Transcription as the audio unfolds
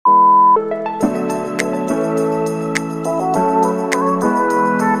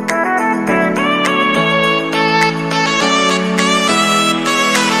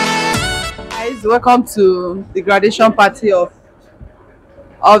welcome to the graduation party of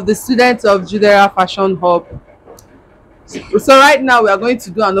the students of Judera Fashion Hub. So right now we are going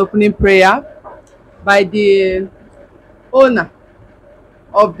to do an opening prayer by the owner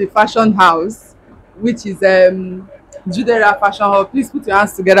of the fashion house, which is Judera Fashion Hub. Please put your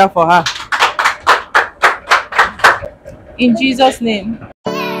hands together for her. In Jesus' name.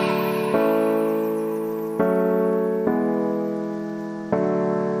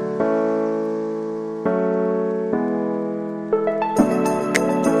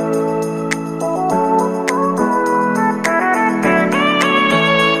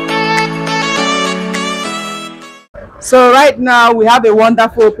 So right now we have a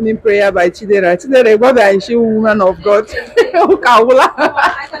wonderful opening prayer by Chidera. Chidera, what is she, woman of God?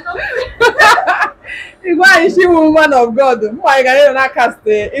 Why is she woman of God? Why can you cast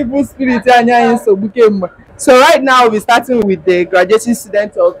the evil spirit? So right now we're starting with the graduating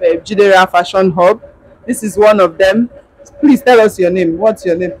student of Judera Fashion Hub. This is one of them. Please tell us your name. What's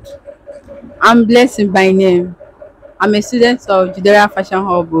your name? I'm Blessing by name. I'm a student of Judera Fashion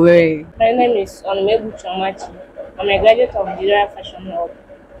Hub. My name is Onmebu Chamachi. I'm a graduate of Judera Fashion Hub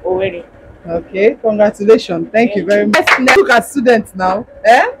already. Okay, congratulations. Thank you very much. Let's look at students now.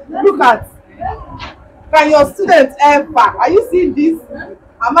 Look at. Can your students ever? Are you seeing this?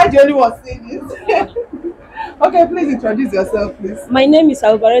 Am I the only one seeing this? Okay, please introduce yourself, please. My name is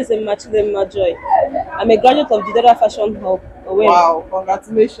Alvarez Majoy. I'm a graduate of Judera Fashion Hub already. Wow,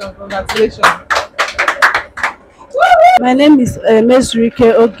 congratulations, congratulations. My name is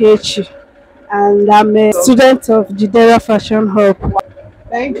Mesrike Ogechi, and I'm a student of Judera Fashion Hub.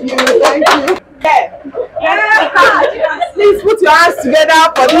 Thank you, thank you. Please put your hands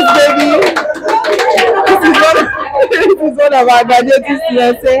together for this baby. This is one of our graduating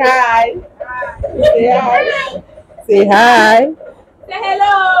students. Say hi. Say hi. Say hi. Say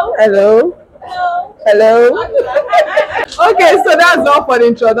hello. Hello. Hello. Hello. Okay, so that's all for the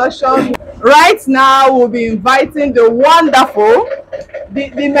introduction. Right now, we'll be inviting the wonderful,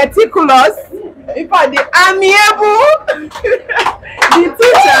 the meticulous, in fact, the amiable, the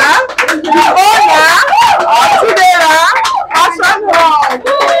teacher, the owner of Judera Fashion Hub.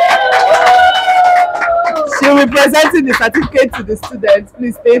 She'll be presenting the certificate to the students.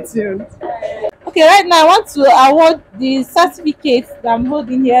 Please stay tuned. Okay, right now I want to award the certificates that I'm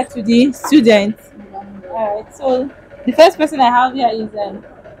holding here to the students. Alright, so the first person I have here is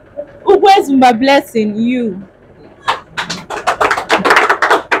Ugwezumba Blessing, you.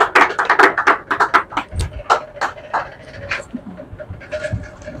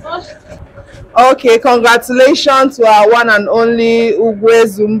 Okay, congratulations to our one and only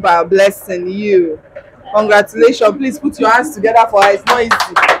Ugwezumba Blessing, you. Congratulations. Please put your hands together for her. It's not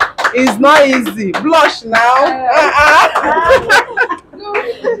easy. It's not easy. Blush now.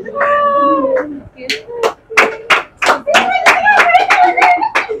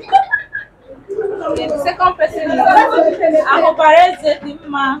 Okay, the second person is Ahobareze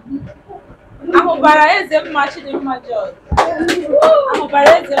Dimma. Ahobareze Dimma Joy.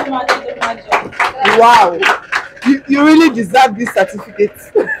 Ahobareze Dimma Joy. Wow. You really deserve this certificate.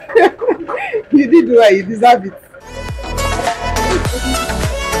 You did well. You deserve it.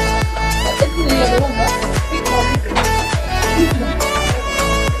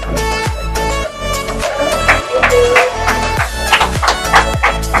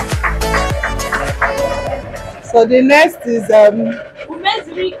 So the next is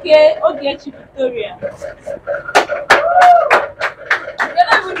Umezrike Ogechi Victoria. You're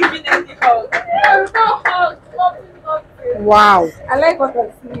not even giving any hug. wow. I like what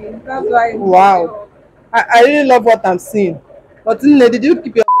I'm seeing. That's why. Wow. I really love what I'm seeing. But did you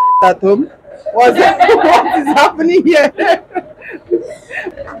keep your breast at home? What is happening here?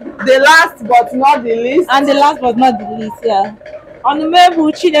 The last but not the least. And the last but not the least, yeah.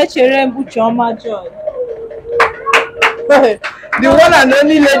 Onumebu Chinecherembu Choma Joy. The one and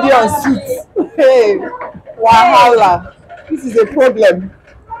only lady on suit. Hey, wahala. This is a problem.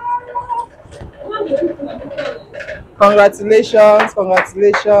 Congratulations,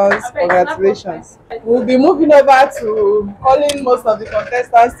 congratulations, congratulations. We'll be moving over to calling most of the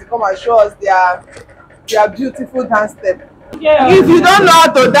contestants to come and show us their beautiful dance step. Yeah. If you don't know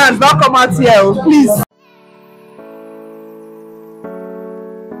how to dance, don't come out here, please.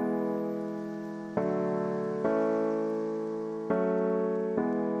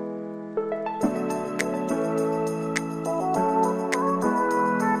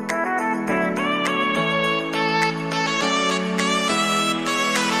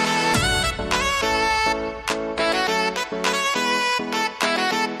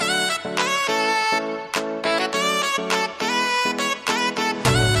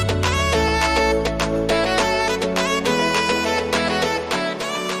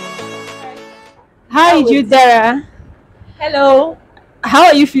 Hi, Judera. Hello. How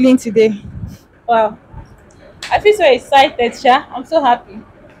are you feeling today? Wow. I feel so excited, Sha. I'm so happy.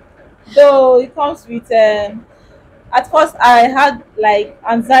 Though it comes with at first I had like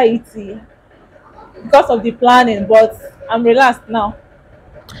anxiety because of the planning, but I'm relaxed now.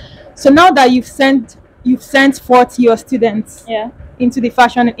 So now that you've sent forth your students Yeah. into the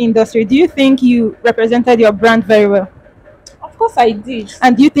fashion industry, do you think you represented your brand very well? Of course I did.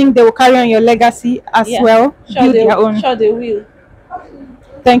 And do you think they will carry on your legacy as Yeah. well, build their own? Sure they will.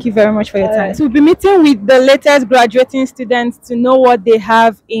 Thank you very much for your time. Alright. So we'll be meeting with the latest graduating students to know what they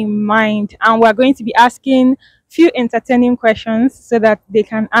have in mind, and we're going to be asking few entertaining questions so that they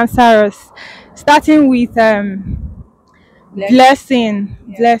can answer us. Starting with Blessing.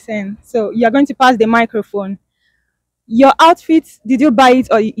 Blessing. So you're going to pass the microphone. Your outfit, did you buy it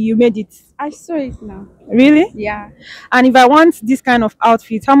or you made it? I saw it now. Really? Yeah. And if I want this kind of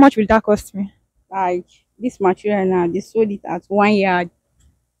outfit, how much will that cost me? Like this material now, they sold it at 1 yard.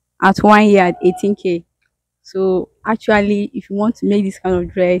 At 1 yard, 18K. So actually, if you want to make this kind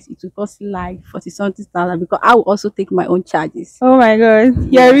of dress, it will cost like 40 something thousand because I will also take my own charges. Oh my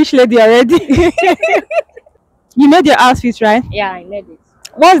god. You're a rich lady already. You made your outfit, right? Yeah, I made it.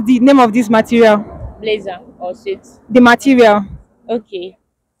 What's the name of this material? Blazer or suit. The material. Okay.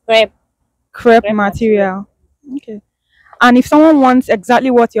 Crepe. Crepe Crepe material. Okay. And if someone wants exactly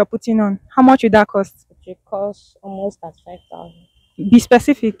what you're putting on, how much would that cost? It will cost almost at 5,000. Be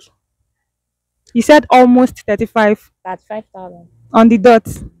specific. You said almost 35 At 5,000. on the dot.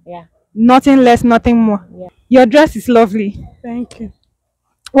 Yeah. Nothing less, nothing more. Yeah. Your dress is lovely. Thank you.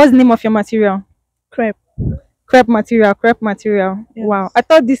 What's the name of your material? Crepe. Crepe material, crepe material. Yes. Wow. I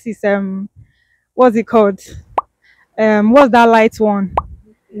thought this is what's it called? What's that light one?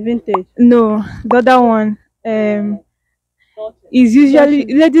 Vintage. No, the other one. Is usually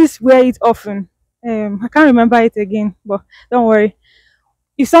ladies wear it often. I can't remember it again, but don't worry.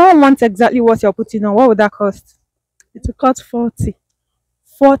 If someone wants exactly what you're putting on, what would that cost? It will cost 40.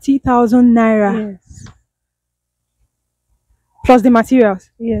 40,000 naira Yes. plus the materials.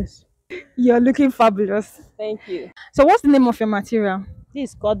 Yes. You're looking fabulous. Thank you. So, what's the name of your material?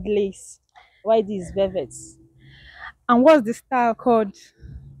 This is called lace. Why this is velvet? And what's the style called?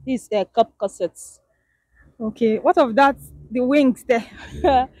 This cup corsets. Okay, what of that? The wings there.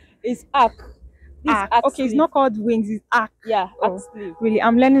 It's arc. This Arc. arc Okay, it's sleeve. not called wings, it's arc. Yeah, Oh. arc sleeve. Really,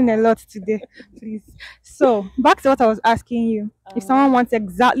 I'm learning a lot today. Please. So, back to what I was asking you. If someone wants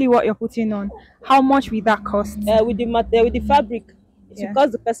exactly what you're putting on, how much will that cost? With the fabric, it Yeah. will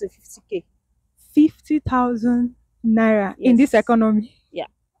cost the person 50K. 50,000 naira in this Yes. economy. Yeah.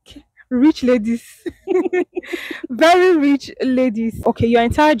 Rich ladies. Very rich ladies. Okay, your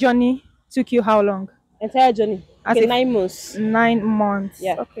entire journey took you how long? Entire journey. As Okay, if- 9 months. 9 months.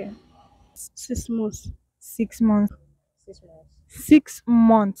 Yeah. Okay. 6 months. 6 months. 6 months. 6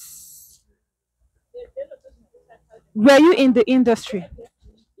 months. Were you in the industry?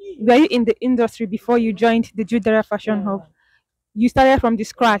 Were you in the industry before you joined the Judera Fashion Hub? You started from the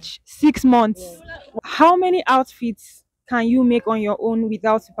scratch. 6 months. How many outfits can you make on your own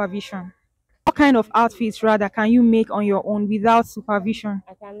without supervision? What kind of outfits rather can you make on your own without supervision?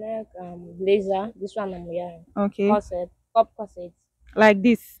 I can make blazer. This one I'm wearing. Okay. Corset. Cup corset. Like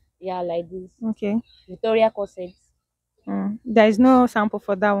this. Yeah, like this. Okay. Victoria corset. There is no sample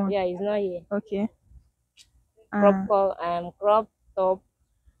for that one. Yeah, it's not here. Okay. Crop top.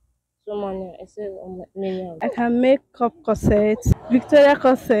 So many. I say many of I them. can make cup corset, Victoria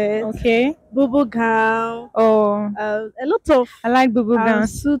corset, Okay. bubble gown, Oh, a lot of I like bubble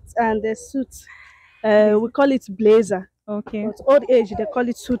gowns. suit and the suit. We call it blazer. Okay. But old age they call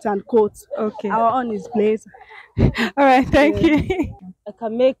it suit and coat. Okay. Our own is blazer. All right. Thank you. I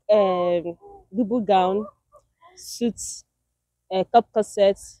can make bubble gown, suits, cup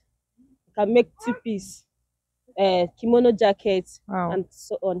corsets. I can make two-piece, kimono jackets, Wow. and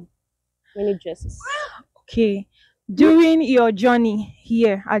so on. Many dresses. Okay. During your journey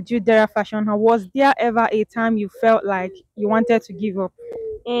here at Judera Fashion Hub, was there ever a time you felt like you wanted to give up?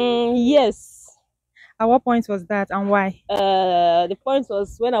 Yes. At what point was that and why? The point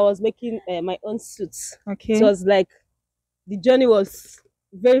was when I was making my own suits. Okay. It was like the journey was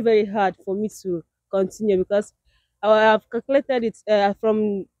very, very hard for me to continue because I have calculated it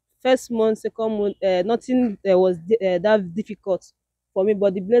from first month, second month, nothing was that difficult for me,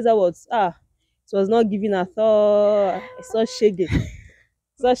 but the blazer was it was not giving at all. I saw shaggy.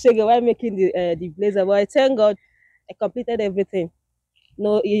 While making the blazer, but I thank God I completed everything.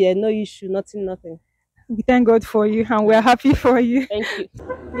 No, yeah, no issue, nothing. We thank God for you and we're happy for you. Thank you.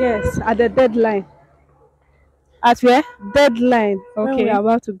 Yes, at the deadline. At where? Deadline when Okay. we are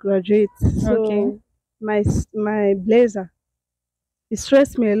about to graduate. So Okay. my blazer. It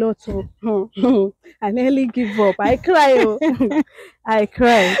stressed me a lot. So I nearly give up. I cry. Oh. I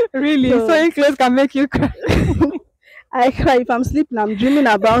cry. Really? So Sewing clothes can make you cry. I cry if I'm sleeping. I'm dreaming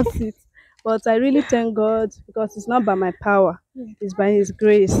about it. But I really thank God because it's not by my power. It's by His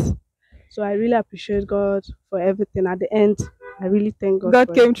grace. So I really appreciate God for everything. At the end, I really thank God God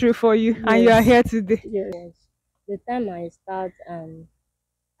for came it. through for you, and you are Yes. here today. Yes. Was the time I start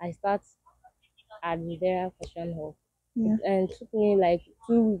at Nigeria Fashion Hub. Yeah. And it took me like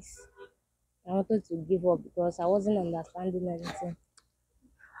 2 weeks. I wanted to give up because I wasn't understanding anything.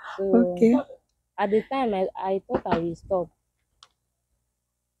 So Okay. at the time I thought I will stop.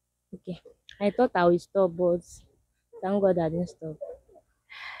 Okay. I thought I will stop, but thank God I didn't stop.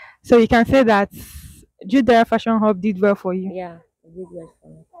 So you can say that Judea Fashion Hub did well for you. Yeah, it did well for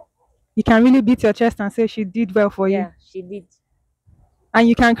me. You can really beat your chest and say she did well for you. Yeah, she did. And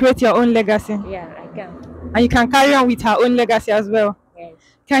you can create your own legacy. Yeah, I can. And you can carry on with her own legacy as well. Yes.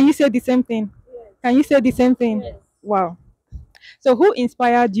 Can you say the same thing? Can you say the same thing? Yes. Wow. So who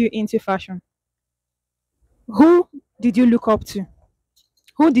inspired you into fashion? Who did you look up to?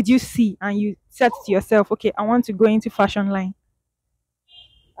 Who did you see and you said to yourself, okay, I want to go into fashion line?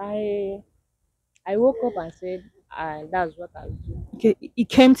 I woke up and said, that's what I'll do. Okay, it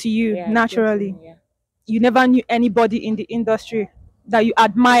came to you Yeah, it came to naturally. me, yeah. You never knew anybody in the industry that you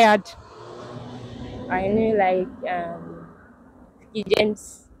admired. I knew like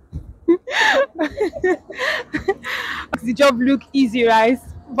James. The job looked easy, right?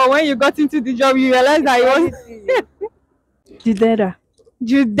 But when you got into the job, you realized that it was Jidera.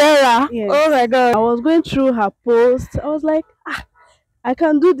 Judera. Yes. Oh my I god. was going through her post. I was like, I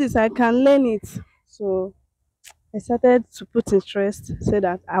can do this. I can learn it. So I started to put interest so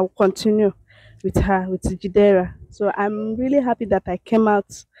that I will continue with her, with Jidera. So I'm really happy that I came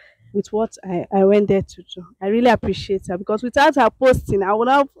out with what I went there to do. I really appreciate her because without her posting, I would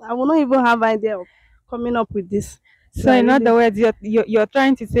not even have idea of coming up with this. So I in other really, words, you're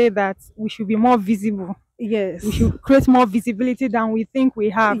trying to say that we should be more visible. yes, We should create more visibility than we think we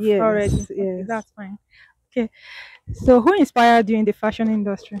have already. yes, Okay, yes. that's fine. Okay. So who inspired you in the fashion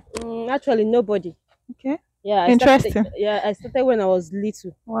industry? Actually, nobody. Okay. Yeah, Interesting. I started when I was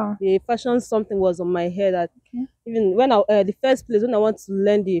little. Wow. The fashion something was on my head. That Okay. even when the first place when I want to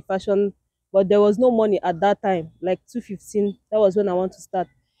learn the fashion, but there was no money at that time. Like 2015, that was when I want to start.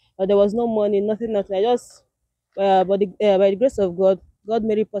 But there was no money, nothing. I just, by the grace of God, God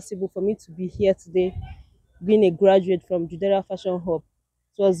made it possible for me to be here today, being a graduate from Judera Fashion Hub.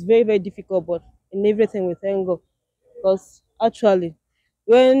 It was very, very difficult, but in everything we thank God. Because actually,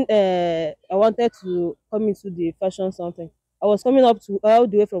 when I wanted to come into the fashion something, I was coming up to all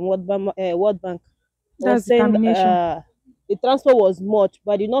the way from World Bank. I was That's saying determination. the transport was much,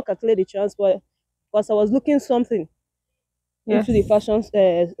 but I did not calculate the transport because I was looking something Yes. into the fashion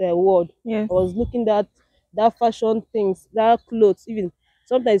world. Yes. I was looking that fashion things, that clothes. Even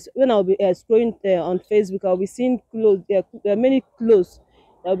sometimes when I'll be scrolling on Facebook, I'll be seeing clothes. There are many clothes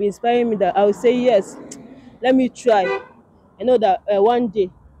that will be inspiring me. That I will say yes, let me try. I know that one day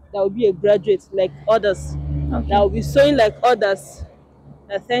there will be a graduate like others. Okay. That will be sewing like others.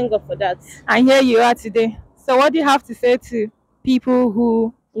 I thank God for that. And here you are today. So what do you have to say to people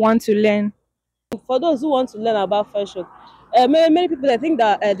who want to learn? For those who want to learn about fashion, many people I think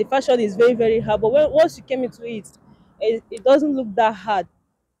that the fashion is very, very hard, but once you came into it doesn't look that hard,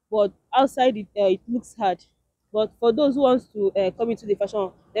 but outside it looks hard. But for those who want to come into the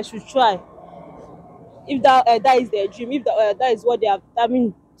fashion, they should try. If that is their dream, if that is what they are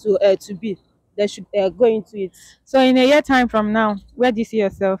determined to be, they should go into it. So in a year time from now, where do you see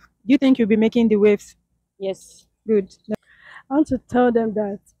yourself? Do you think you'll be making the waves? Yes. Good. I want to tell them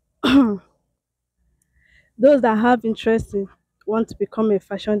that those that have interest in want to become a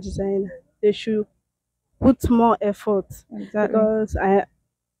fashion designer, they should put more effort Exactly. because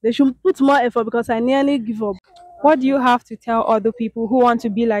they should put more effort because I nearly give up. What do you have to tell other people who want to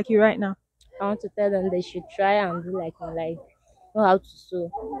be like you right now? I want to tell them they should try and do like me, like know how to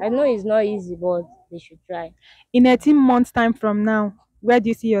sew. I know it's not easy, but they should try. In 18 months time from now, where do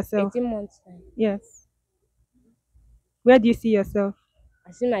you see yourself? 18 months time. Yes. Where do you see yourself?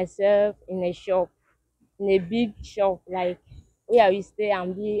 I see myself in a shop, in a big shop, like where I will stay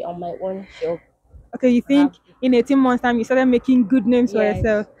and be on my own shop. Okay, you think in 18 months time you started making good names for Yes.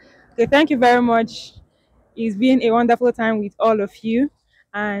 yourself? Okay, thank you very much. It's been a wonderful time with all of you,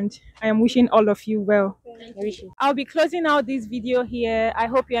 and I am wishing all of you well. I wish you. I'll be closing out this video here. I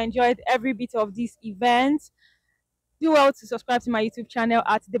hope you enjoyed every bit of this event. Do well to subscribe to my YouTube channel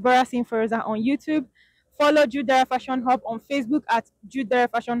at Deborah-Symphorosa on YouTube. Follow Judera Fashion Hub on Facebook at Judera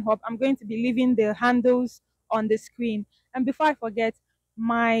Fashion Hub. I'm going to be leaving the handles on the screen. And before I forget,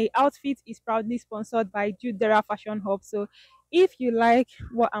 my outfit is proudly sponsored by Judera Fashion Hub. So if you like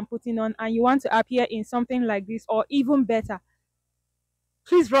what I'm putting on and you want to appear in something like this or even better,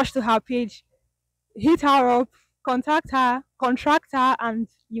 please rush to her page, hit her up, contact her, contract her, and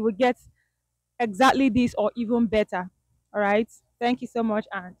you will get exactly this or even better. All right. Thank you so much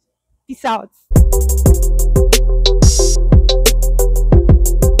and peace out.